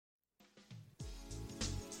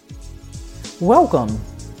Welcome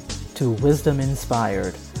to Wisdom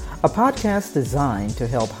Inspired, a podcast designed to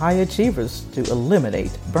help high achievers to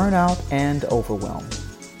eliminate burnout and overwhelm.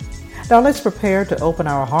 Now let's prepare to open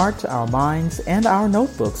our hearts, our minds, and our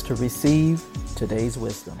notebooks to receive today's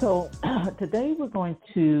wisdom. So today we're going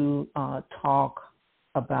to talk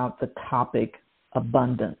about the topic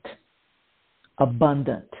abundant.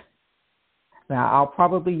 Abundant. Now I'll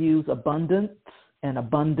probably use abundance and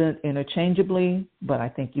abundant interchangeably, but I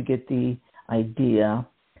think you get the idea.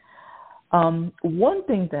 One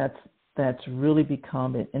thing that's really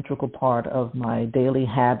become an integral part of my daily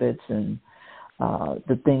habits and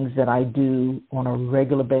the things that I do on a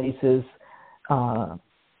regular basis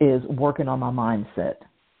is working on my mindset.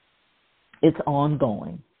 It's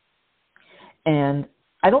ongoing. And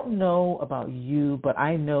I don't know about you, but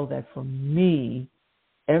I know that for me,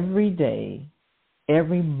 every day,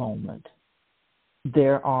 every moment,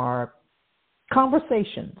 there are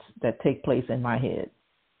conversations that take place in my head.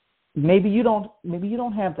 Maybe you don't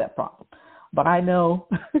have that problem, but I know,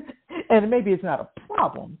 and maybe it's not a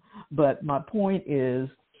problem, but my point is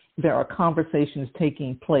there are conversations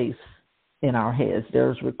taking place in our heads.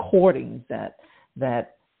 There's recordings that's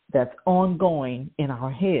ongoing in our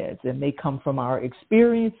heads. It may come from our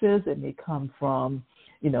experiences. It may come from,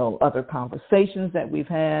 other conversations that we've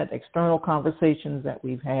had, external conversations that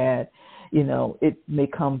we've had. It may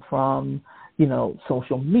come from,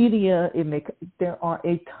 social media. There are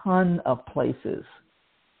a ton of places,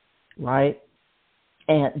 right?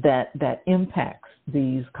 And that impacts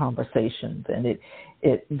these conversations. And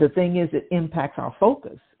the thing is, it impacts our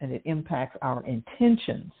focus and it impacts our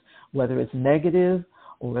intentions, whether it's negative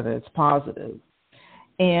or whether it's positive.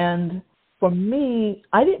 And for me,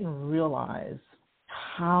 I didn't realize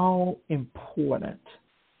how important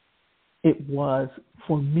it was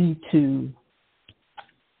for me to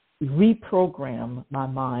reprogram my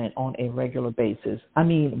mind on a regular basis. I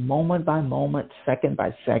mean, moment by moment, second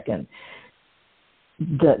by second.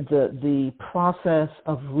 The process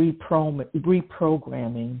of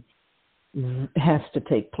reprogramming has to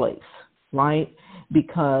take place, right?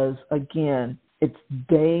 Because, again, it's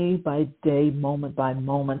day by day, moment by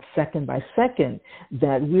moment, second by second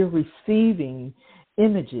that we're receiving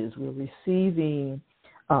images, we're receiving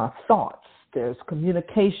thoughts, there's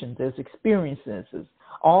communication, there's experiences,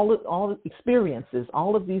 all experiences,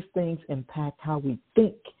 all of these things impact how we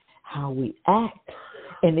think, how we act.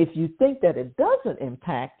 And if you think that it doesn't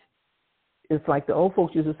impact, it's like the old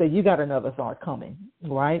folks used to say, you got another thought coming,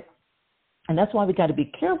 right? And that's why we got to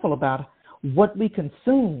be careful about what we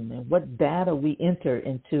consume and what data we enter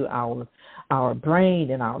into our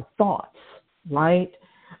brain and our thoughts, right?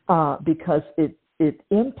 Because it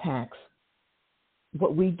impacts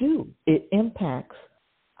what we do. It impacts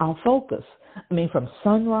our focus. I mean, from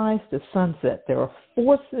sunrise to sunset, there are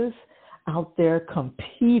forces out there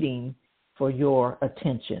competing for your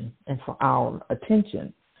attention and for our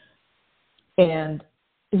attention. And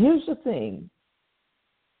here's the thing.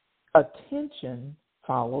 Attention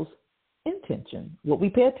follows intention. What we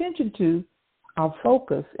pay attention to, our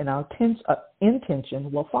focus and our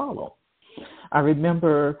intention will follow. I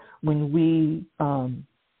remember when we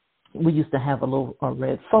used to have a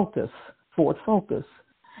red Focus, Ford Focus,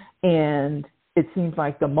 and it seems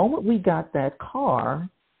like the moment we got that car,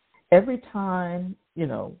 every time,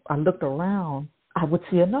 I looked around, I would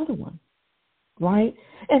see another one, right?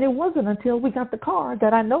 And it wasn't until we got the car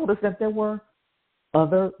that I noticed that there were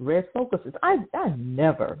other red Focuses. I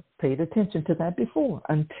never paid attention to that before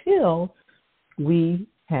until we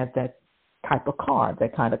had that type of car,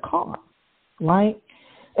 that kind of car, right?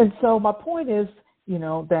 And so my point is,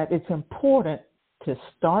 that it's important to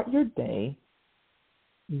start your day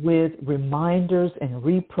with reminders and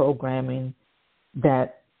reprogramming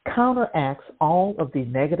that counteracts all of the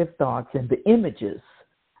negative thoughts and the images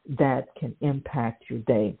that can impact your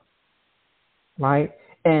day, right?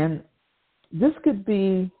 And this could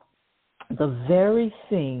be the very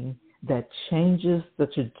thing that changes the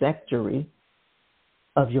trajectory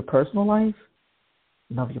of your personal life,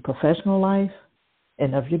 and of your professional life,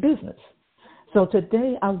 and of your business. So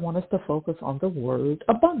today I want us to focus on the word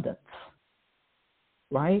abundance,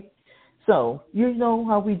 right? So you know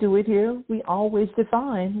how we do it here. We always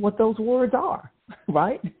define what those words are,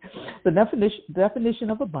 right? The definition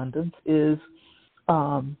of abundance is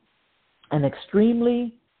an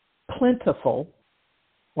extremely plentiful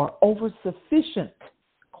or over-sufficient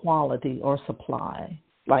quality or supply,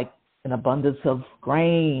 like an abundance of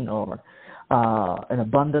grain or an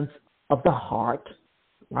abundance of the heart,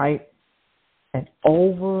 right? An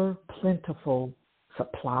over-plentiful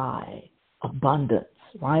supply, abundance,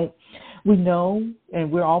 right? We know, and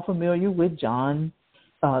we're all familiar with John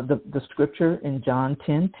the scripture in John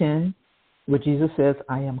 10:10, where Jesus says,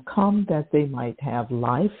 I am come that they might have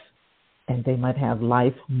life, and they might have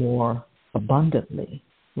life more abundantly,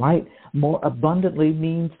 right? More abundantly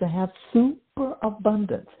means to have super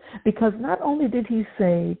abundance. Because not only did he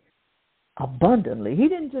say abundantly, he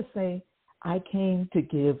didn't just say, I came to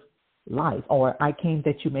give life, or I came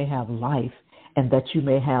that you may have life and that you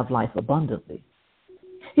may have life abundantly.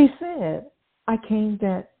 He said, I came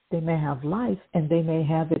that they may have life and they may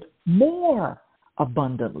have it more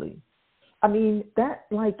abundantly. I mean, that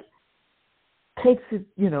like takes it,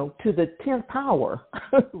 to the 10th power,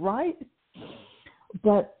 right?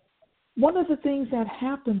 But one of the things that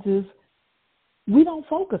happens is we don't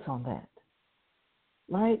focus on that,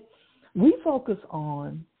 right? We focus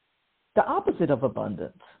on the opposite of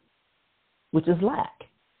abundance, which is lack,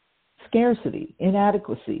 scarcity,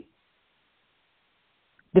 inadequacy,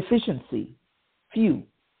 deficiency, few,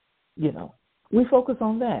 We focus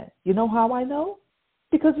on that. You know how I know?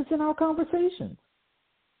 Because it's in our conversations.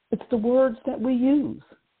 It's the words that we use,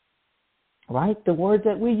 right? The words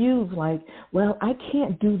that we use like, well, I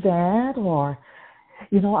can't do that, or,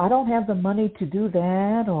 I don't have the money to do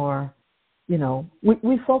that, or,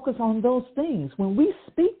 we focus on those things. When we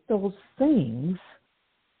speak those things,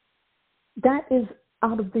 that is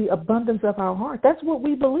out of the abundance of our heart. That's what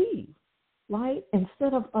we believe, right?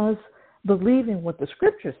 Instead of us believing what the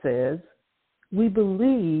scripture says, we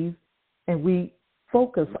believe and we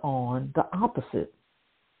focus on the opposite,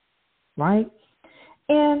 right?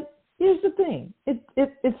 And here's the thing.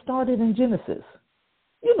 It started in Genesis.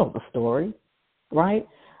 You know the story, right?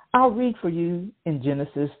 I'll read for you in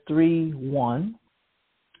Genesis 3:1,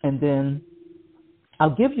 and then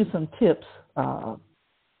I'll give you some tips,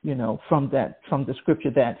 from the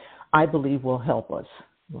scripture that I believe will help us,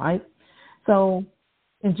 right? So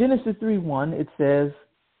in Genesis 3:1, it says,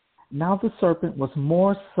 now the serpent was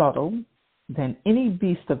more subtle than any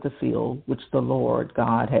beast of the field which the Lord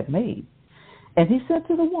God had made. And he said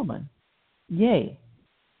to the woman, yea,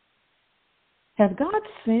 has God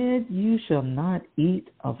said you shall not eat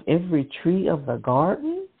of every tree of the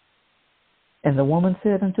garden? And the woman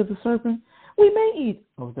said unto the serpent, we may eat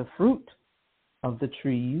of the fruit of the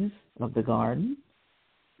trees of the garden,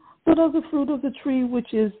 but of the fruit of the tree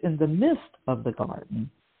which is in the midst of the garden,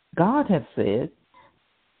 God hath said,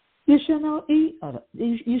 you shall not eat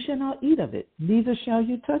of it, neither shall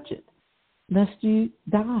you touch it, lest you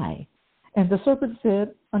die. And the serpent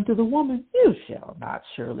said unto the woman, you shall not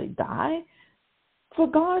surely die. For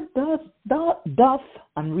God doth,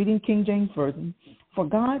 I'm reading King James Version, for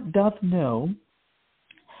God doth know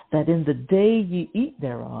that in the day ye eat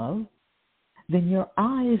thereof, then your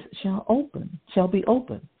eyes shall be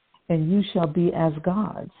open, and you shall be as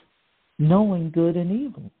gods, knowing good and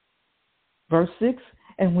evil. Verse 6,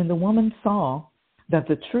 and when the woman saw that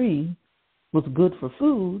the tree was good for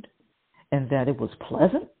food, and that it was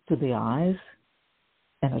pleasant to the eyes,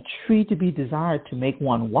 and a tree to be desired to make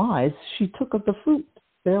one wise, she took of the fruit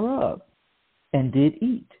thereof, and did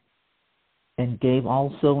eat, and gave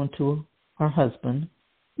also unto her husband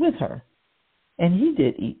with her, and he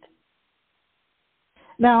did eat.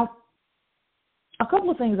 Now, a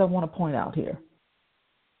couple of things I want to point out here,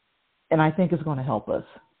 and I think it's going to help us.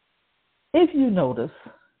 If you notice,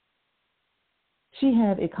 she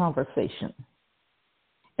had a conversation.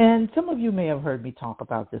 And some of you may have heard me talk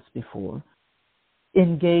about this before,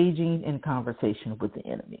 engaging in conversation with the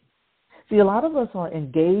enemy. See, a lot of us are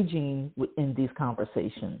engaging in these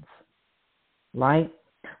conversations, right?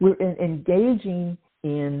 We're engaging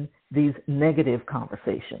in these negative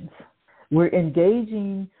conversations. We're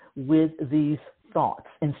engaging with these thoughts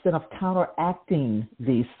instead of counteracting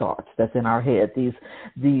these thoughts that's in our head, these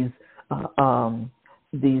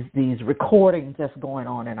recordings that's going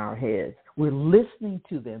on in our heads. We're listening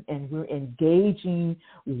to them and we're engaging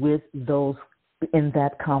with those in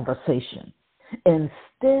that conversation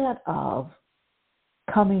instead of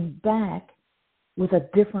coming back with a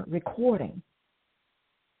different recording.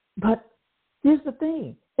 But here's the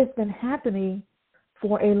thing. It's been happening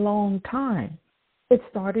for a long time. It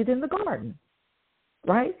started in the garden,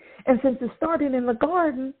 right? And since it started in the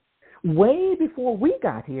garden, way before we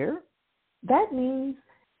got here, that means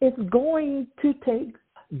it's going to take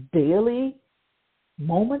daily,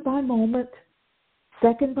 moment by moment,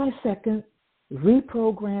 second by second,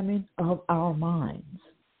 reprogramming of our minds,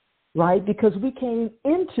 right? Because we came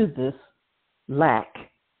into this lack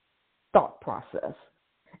thought process.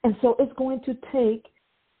 And so it's going to take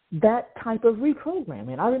that type of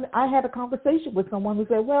reprogramming. I had a conversation with someone who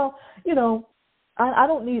said, well, I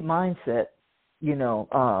don't need mindset,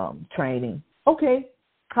 training. Okay,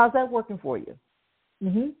 how's that working for you?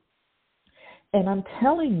 And I'm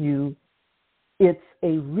telling you, it's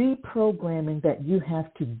a reprogramming that you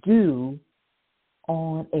have to do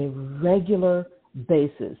on a regular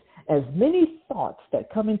basis. As many thoughts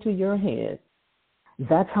that come into your head,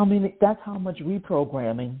 that's how much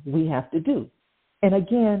reprogramming we have to do. And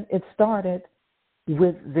again, it started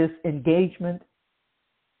with this engagement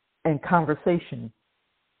and conversation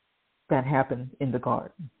that happened in the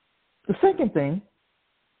garden. The second thing,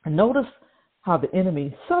 notice how the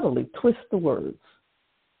enemy subtly twists the words,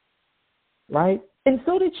 right? And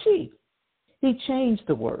so did she. He changed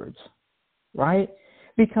the words, right?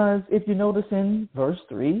 Because if you notice in verse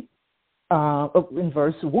 3, in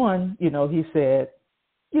verse 1, he said,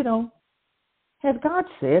 has God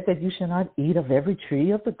said that you shall not eat of every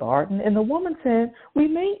tree of the garden? And the woman said, we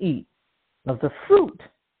may eat of the fruit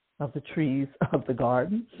of the trees of the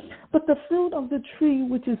garden, but the fruit of the tree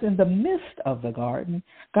which is in the midst of the garden,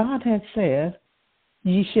 God had said,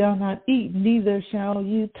 ye shall not eat, neither shall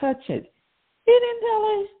you touch it. He didn't tell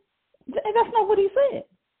her, that's not what he said,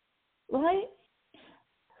 right?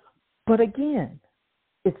 But again,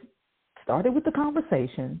 it started with the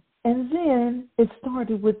conversation, and then it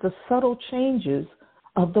started with the subtle changes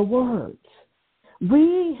of the words.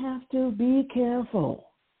 We have to be careful.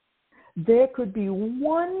 There could be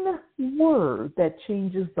one word that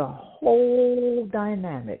changes the whole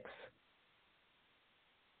dynamics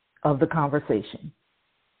of the conversation,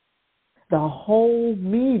 the whole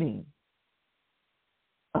meaning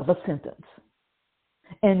of a sentence.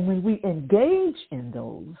 And when we engage in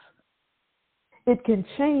those, it can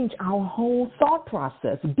change our whole thought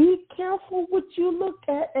process. Be careful what you look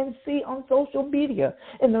at and see on social media.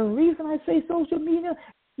 And the reason I say social media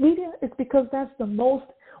is because that's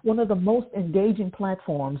one of the most engaging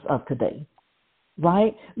platforms of today,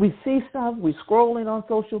 right? We see stuff, we're scrolling on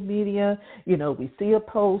social media, we see a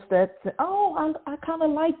post that says, oh, I kind of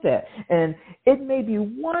like that. And it may be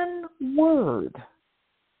one word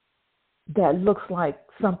that looks like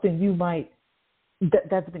something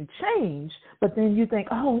that's been changed, but then you think,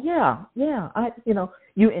 oh, yeah,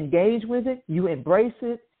 you engage with it, you embrace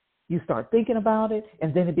it, you start thinking about it,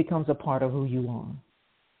 and then it becomes a part of who you are,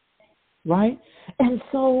 right? And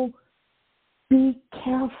so be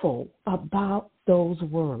careful about those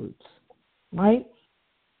words, right?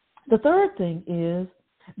 The third thing is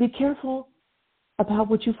be careful about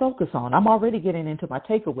what you focus on. I'm already getting into my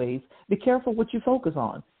takeaways. Be careful what you focus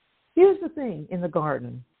on. Here's the thing in the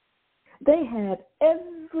garden. They had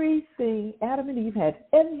everything, Adam and Eve had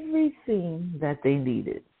everything that they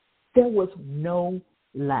needed. There was no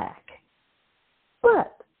lack.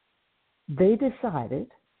 But they decided,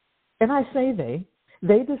 and I say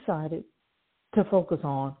they decided to focus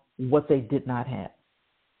on what they did not have.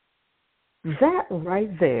 That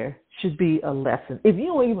right there should be a lesson. If you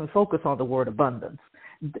don't even focus on the word abundance,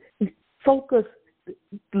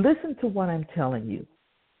 listen to what I'm telling you.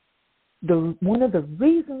 One of the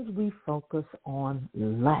reasons we focus on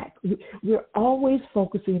lack, we're always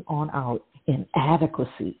focusing on our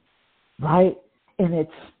inadequacy, right? And it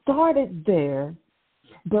started there,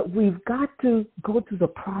 but we've got to go through the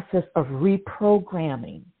process of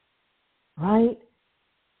reprogramming, right?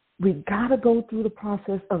 We've got to go through the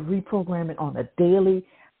process of reprogramming on a daily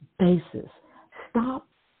basis. Stop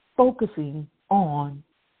focusing on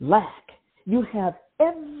lack. You have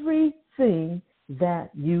everything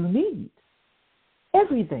that you need.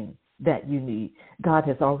 Everything that you need, God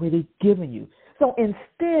has already given you. So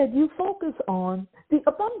instead, you focus on the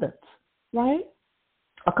abundance, right?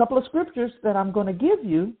 A couple of scriptures that I'm going to give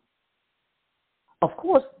you. Of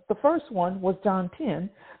course, the first one was John 10.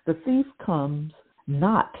 The thief comes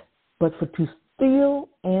not but for to steal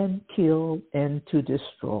and kill and to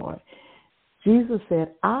destroy. Jesus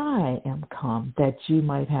said, I am come that you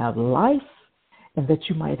might have life and that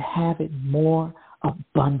you might have it more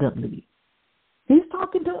abundantly. He's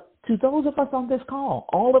talking to those of us on this call,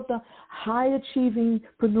 all of the high-achieving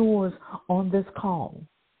preneurs on this call,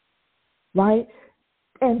 right?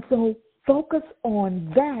 And so focus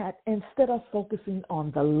on that instead of focusing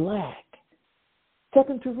on the lack.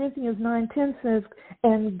 2 Corinthians 9:10 says,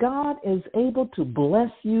 and God is able to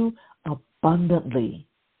bless you abundantly,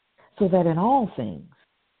 so that in all things,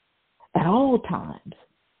 at all times,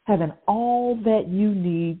 having all that you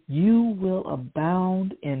need, you will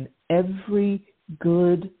abound in every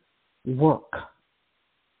good work.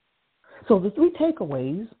 So the three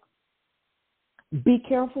takeaways: be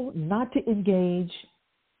careful not to engage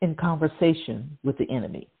in conversation with the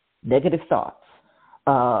enemy, negative thoughts,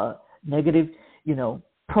 negative,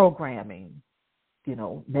 programming,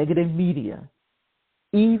 negative media.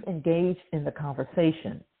 Eve engaged in the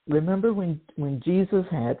conversation, Remember when Jesus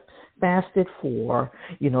had fasted for,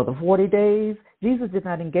 the 40 days, Jesus did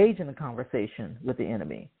not engage in a conversation with the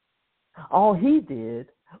enemy. All he did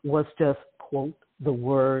was just quote the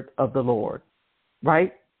word of the Lord,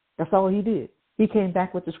 right? That's all he did. He came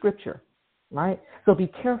back with the scripture, right? So be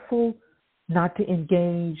careful not to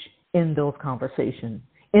engage in those conversations,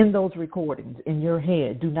 in those recordings, in your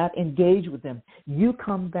head. Do not engage with them. You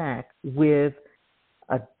come back with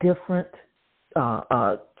a different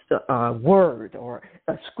word or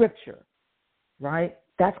a scripture, right?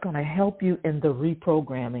 That's going to help you in the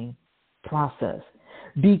reprogramming process.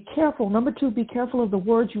 Be careful. Number 2, be careful of the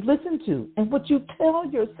words you listen to and what you tell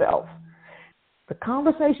yourself. The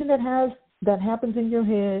conversation that happens in your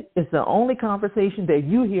head is the only conversation that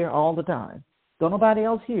you hear all the time. Don't nobody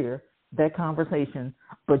else hear that conversation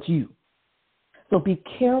but you. So be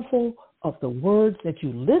careful of the words that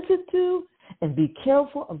you listen to and be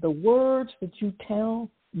careful of the words that you tell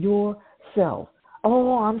yourself.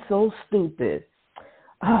 Oh, I'm so stupid.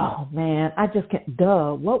 Oh, man, I just can't.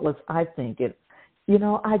 What was I thinking?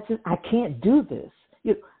 I can't do this.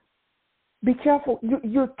 Be careful.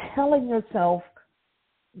 You're telling yourself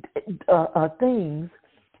things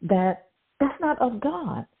that's not of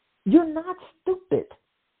God. You're not stupid,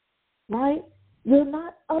 right? You're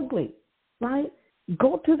not ugly, right?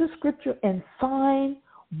 Go to the scripture and find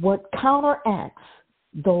what counteracts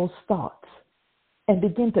those thoughts and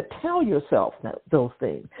begin to tell yourself those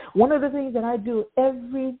things. One of the things that I do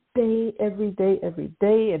every day,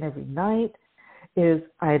 and every night is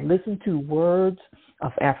I listen to words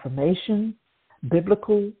of affirmation,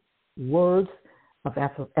 biblical words of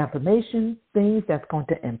affirmation, things that's going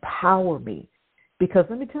to empower me. Because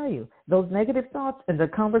let me tell you, those negative thoughts and the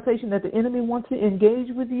conversation that the enemy wants to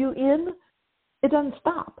engage with you in, it doesn't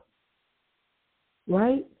stop,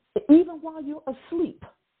 right? Even while you're asleep.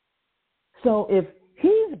 So if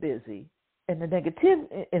he's busy and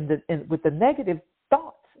with the negative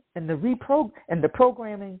thoughts and the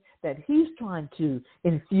programming that he's trying to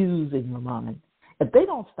infuse in your mind, if they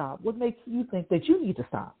don't stop, what makes you think that you need to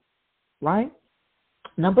stop, right?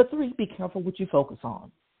 Number 3, be careful what you focus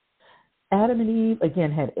on. Adam and Eve,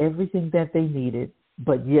 again, had everything that they needed,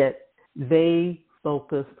 but yet they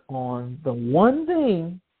focused on the one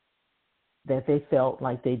thing that they felt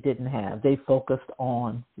like they didn't have. They focused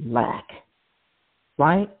on lack,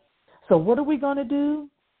 right? So what are we going to do?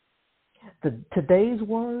 Today's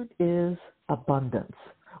word is abundance.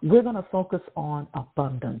 We're going to focus on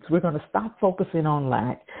abundance. We're going to stop focusing on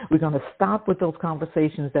lack. We're going to stop with those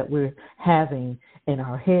conversations that we're having in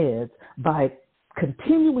our heads by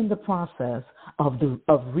continuing the process of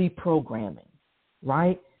reprogramming,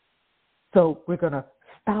 right? So we're going to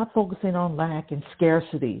stop focusing on lack and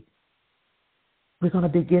scarcity. We're going to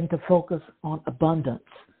begin to focus on abundance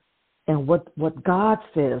and what God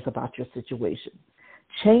says about your situation.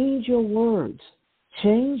 Change your words.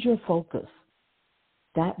 Change your focus.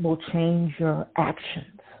 That will change your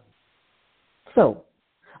actions. So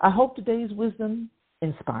I hope today's wisdom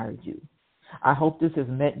inspired you. I hope this has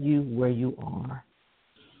met you where you are.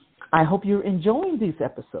 I hope you're enjoying these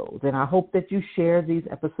episodes, and I hope that you share these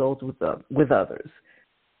episodes with others.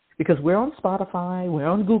 Because we're on Spotify, we're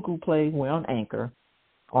on Google Play, we're on Anchor.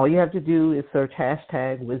 All you have to do is search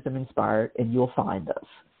 #WisdomInspired, and you'll find us.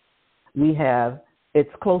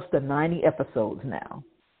 It's close to 90 episodes now.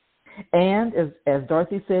 And as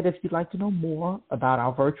Dorothy said, if you'd like to know more about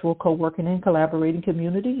our virtual co-working and collaborating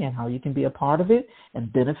community and how you can be a part of it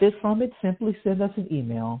and benefit from it, simply send us an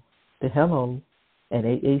email to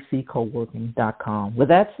hello@aaccoworking.com. With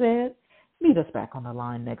that said, meet us back on the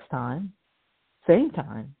line next time, same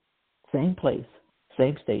place,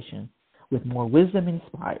 same station, with more Wisdom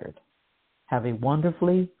Inspired. Have a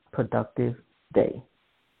wonderfully productive day.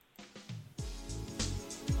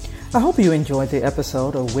 I hope you enjoyed the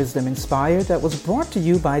episode of Wisdom Inspired that was brought to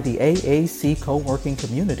you by the AAC Co-working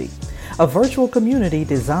Community, a virtual community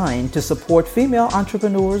designed to support female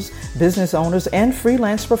entrepreneurs, business owners, and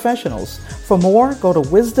freelance professionals. For more, go to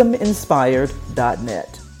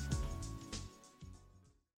wisdominspired.net.